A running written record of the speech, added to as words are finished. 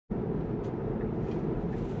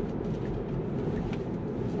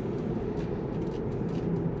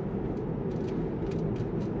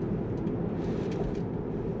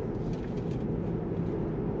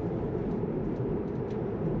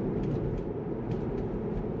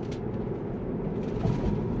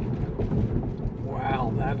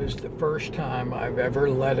that is the first time I've ever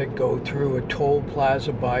let it go through a toll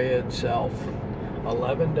plaza by itself.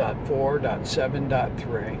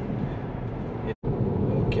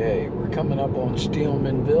 11.4.7.3. Okay, we're coming up on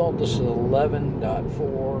Steelmanville. This is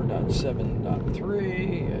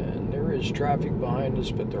 11.4.7.3, and there is traffic behind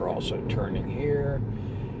us, but they're also turning here.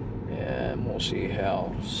 And we'll see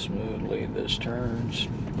how smoothly this turns.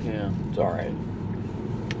 Yeah, it's all right.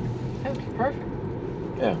 That's perfect.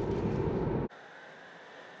 Yeah.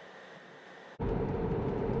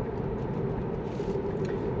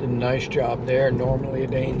 Did a nice job there. Normally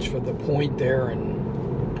it aims for the point there,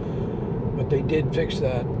 but they did fix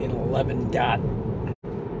that in 11 dot.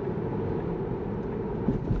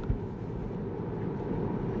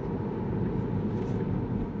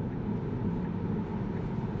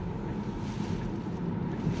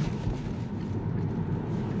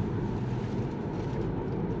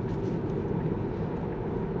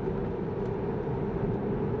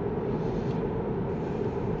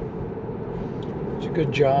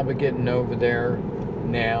 Good job of getting over there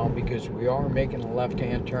now, because we are making a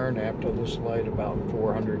left-hand turn after this light about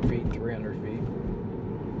 400 feet, 300 feet.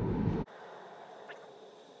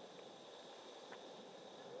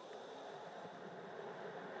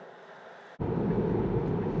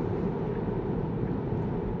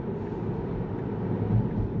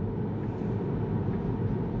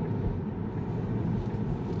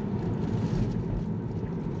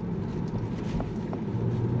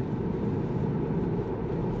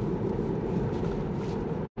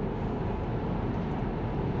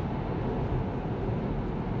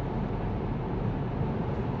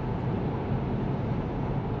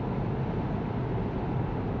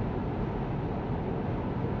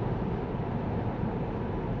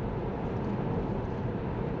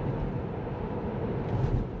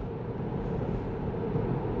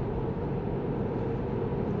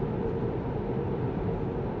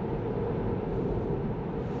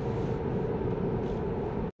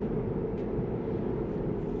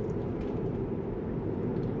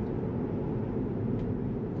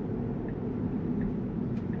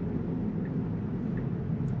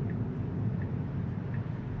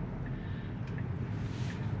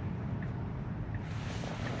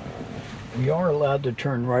 We are allowed to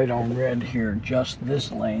turn right on red here, just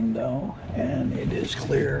this lane though, and it is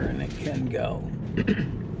clear and it can go.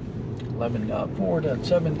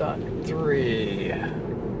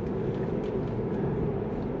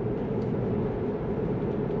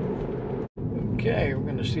 11.4.7.3. Okay, we're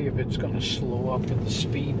going to see if it's going to slow up at the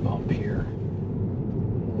speed bump here.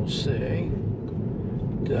 We'll see.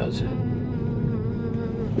 Does it?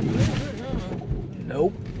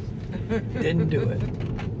 Nope. Didn't do it.